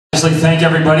Just like to thank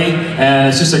everybody, and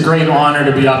it's just a great honor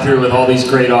to be up here with all these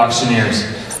great auctioneers.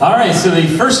 All right, so the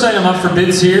first item up for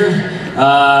bids here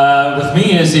with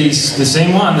me is the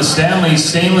same one, the Stanley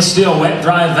stainless steel wet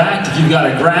dry vac. If you've got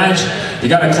a garage, you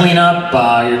got to clean up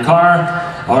your car,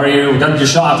 or you got your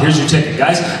shop, here's your ticket,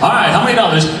 guys. All right, how many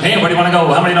dollars? Hey, where do you want to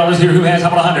go? How many dollars here? Who has? How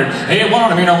about 100? Hey, 100,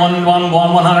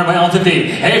 100, by all 50.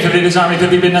 Hey, 50, this army,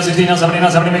 50, bid now 16, now 70, now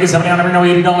 70, make it 70, no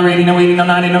 80, $80, no 80, no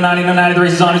 90, no 90, no 90, the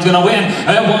race is on, who's going to win?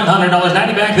 Hey, $100,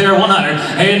 90 back there, 100.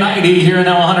 Hey, 90 here,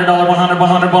 now $100, 100,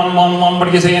 100, 1, what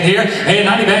are you saying here? Hey,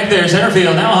 90 back there, center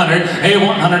field, now 100. Hey, $100,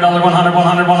 100,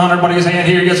 100, 100, what are you saying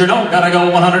here? Yes or no? Gotta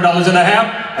go $100 and a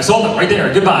half. I sold it right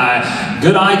there, goodbye.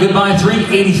 Goodbye,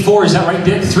 384, is that right,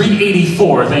 Dick?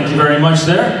 384, thank you very much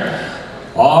there.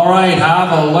 All right,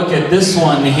 have a look at this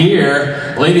one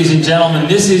here. Ladies and gentlemen,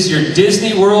 this is your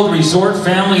Disney World Resort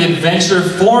Family Adventure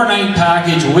 4-night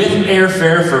package with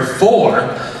airfare for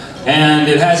 4. And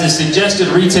it has a suggested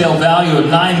retail value of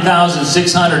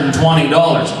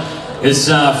 $9,620. It's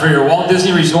for your Walt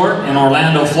Disney Resort in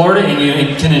Orlando, Florida, and you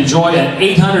can enjoy an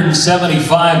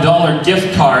 $875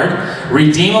 gift card,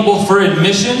 redeemable for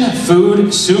admission,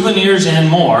 food, souvenirs, and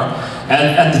more.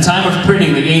 At the time of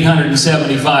printing, the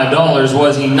 $875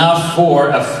 was enough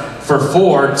for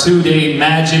 4 2-day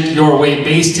Magic Your Way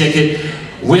base ticket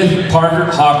with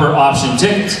Parker Hopper option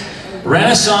tickets.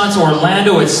 Renaissance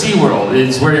Orlando at SeaWorld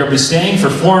is where you'll be staying for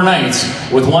 4 nights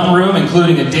with 1 room,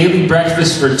 including a daily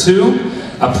breakfast for 2.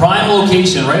 A prime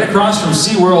location right across from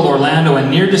SeaWorld Orlando and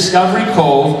near Discovery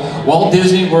Cove, Walt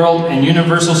Disney World, and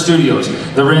Universal Studios.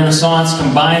 The Renaissance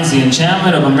combines the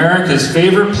enchantment of America's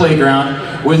favorite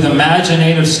playground with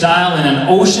imaginative style in an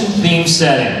ocean-themed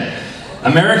setting.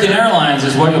 American Airlines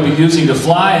is what you'll be using to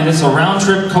fly, and it's a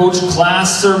round-trip coach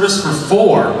class service for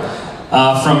 4.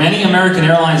 From any American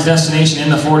Airlines destination in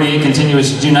the 48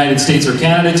 continuous United States or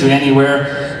Canada to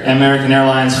anywhere American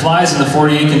Airlines flies in the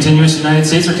 48 continuous United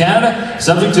States or Canada,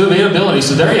 subject to availability.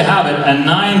 So there you have it, a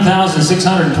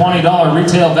 $9,620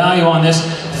 retail value on this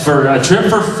for a trip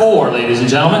for 4, ladies and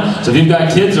gentlemen. So if you've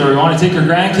got kids or you want to take your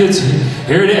grandkids,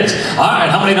 here it is. All right,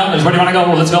 how many dollars? Where do you want to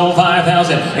go? Let's go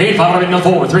 5,000. Hey, 5,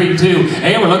 4, 3, 2.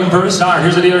 Hey, we're looking for a star.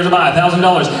 Here's the dealers to buy.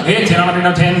 $1,000. Hey, 10,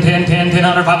 10, 10, 10, 10,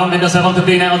 100, 5,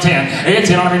 750, now 10. Hey,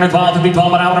 10, 12, 50,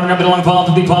 12, but I'm going to 12,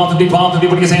 50, 12, 50, 12, 50.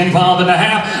 What are you saying? 12 and a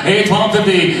half. Hey,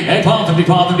 1250. Hey, 1250,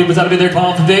 1250. Was that a bid there?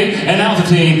 1250. And now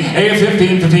 15. Hey,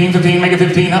 15, 15, 15. Make it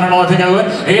 $1,500 pick out of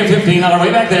it. Hey, $1,500 way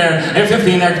back there. Hey,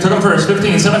 15 there. Took them first.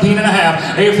 15, 17 and a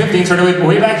half. Hey, 15, started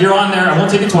way back. You're on there. I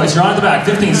won't take it twice. You're on at the back.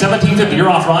 15, 17, 50. You're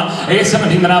off, Ron. Hey,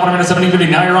 17, but now I'm at 1750.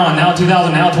 Now you're on. Now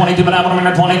 2,000. Now 22, but now I'm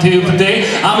at 2250.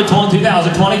 I'm at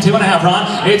 22,000. 22 and a half, Ron.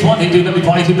 Hey, 2250.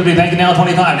 2250. Thank you. Now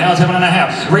 25. Now 7 and a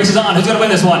half. Race is on. Who's going to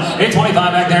win this one? Hey, 25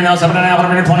 back there. Now 7 and a half.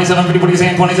 I'm at 2750. What are you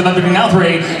saying? 2750. Now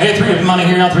 3. Hey, 3 of money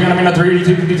here. Now 3. I'm at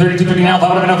 3250. 3250. Now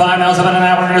 5. I'm at 5. Now 7 and a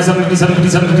half. I'm at 750. 750.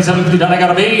 750. Done. I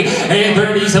got to be. Hey,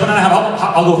 37 and a half.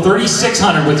 I'll go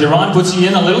 3,600 with you, Ron. Puts you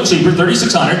in a little cheaper.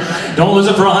 3,600. Don't lose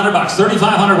it for $100.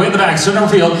 3,500 way at the back. Center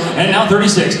field. And now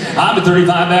 36. I'm at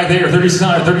 35 back there.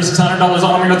 3,600. $3,600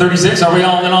 on. I'm at 36. Are we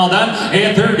all in all done?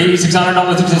 And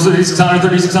 $3,600. 3,600.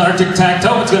 3,600. Tic tac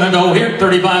toe. It's going to go here.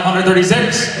 3,500.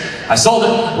 36. I sold it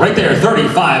right there,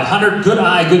 3,500.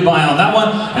 Goodbye on that one.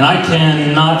 And I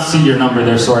cannot see your number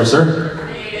there, sorry, sir.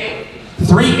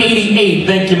 388,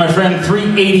 thank you, my friend.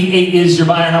 388 is your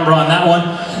buyer number on that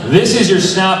one. This is your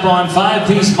Snap-on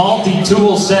 5-piece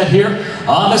multi-tool set here.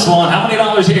 On this one, how many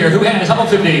dollars here? Who has? How about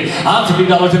 50? I'm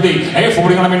 $50.50. Hey,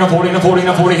 40 on me, no 40, no 40,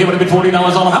 no 40. Hey, would have been $40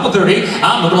 on them. How about 30?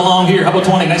 I'm moving along here. How about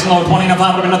 20? Next one, 20, no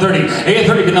 5, would have been no 30. Hey,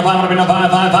 30, bid no 5, would have been no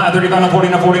 5, 5, 5, 35, no 40,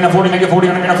 no 40, no 40, make it 40,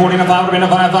 on me, no 40, no 5, would have been no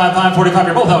 5, 5, 5, 45.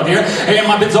 You're both out here. Hey,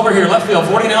 my bid's over here, left field,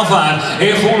 40, now 5.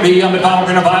 Hey, 40, I'm at 5, would have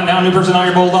been no 5. Now, new person on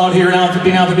your both out here. Now 50,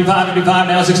 now 55, 55,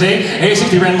 now 60. Hey,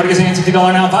 60, Ren, what are you saying? $60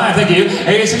 now 5, thank you.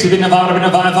 Hey, 60, bid no 5, would have been no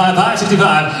 5, 5, 5,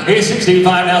 65. Hey, 65,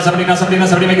 now 70, now 70, now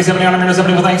 70, make it 70, on me, no 70.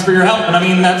 Well, thanks for your help. And I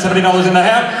mean that $70 in the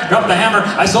hat. Drop the hammer.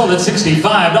 I sold it $65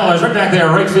 right back there,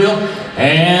 right field.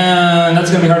 And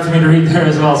that's going to be hard for me to read there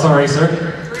as well. Sorry, sir.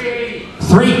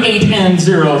 38 and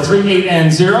 0. 38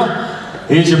 and 0.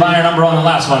 Here's your buyer number on the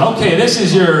last one. Okay, this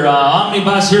is your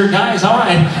omnibus here, guys. All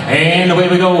right, and away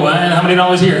we go. And how many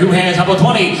dollars here? Who has? How about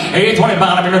 20? Hey, 20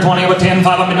 pound. I'm in 20. About 10. 5.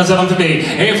 I'm in 750.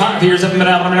 Hey, 5 here. 7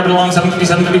 minutes. I'm in along 750.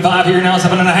 755 here now.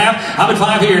 7 and a half. I'm at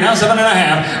 5 here now. 7 and a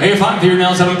half. Hey, 5 here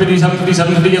now. 750. 750.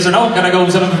 750. Yes or no? Gotta go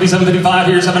 750. 755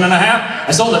 here. 7 and a half.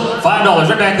 I sold it $5 right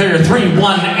back there. 3,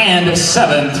 1, and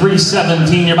 7.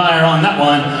 317. Your buyer on that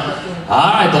one.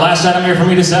 All right, the last item here for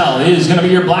me to sell is going to be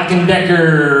your Black &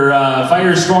 Decker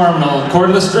Firestorm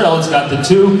cordless drill. It's got the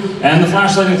 2, and the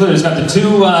flashlight included. It's got the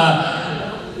 2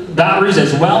 batteries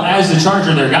as well as the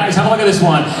charger there. Guys, have a look at this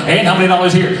one. And how many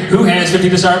dollars here? Who has 50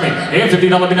 to start me? And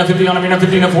 $50 bid now 50 on a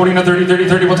 50 now 40 now 30 30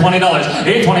 30 with $20.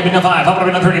 And 20 bid now 5. How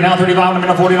about 30 now 35 on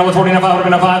a 40 now with 40 now 5 bid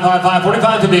now 5 5 5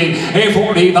 45 to be. And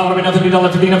 40 how about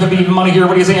 $50 50 now 50 money here.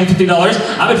 What are you saying? $50.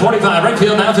 I'm at 45 right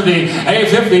field now 50. And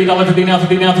 $50 50 now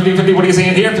 50 now 50 50 what are you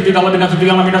saying here? $50 bid now 50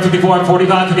 on a 54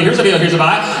 45 50. Here's the deal. Here's a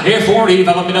buy. And 40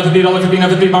 how about $50 50 now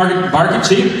 50 market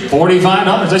cheap $45.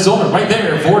 I sold it right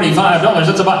there. $45.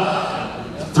 That's about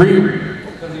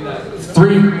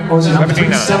what was it?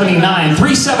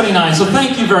 379. So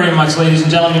thank you very much, ladies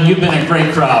and gentlemen. You've been a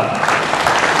great crowd.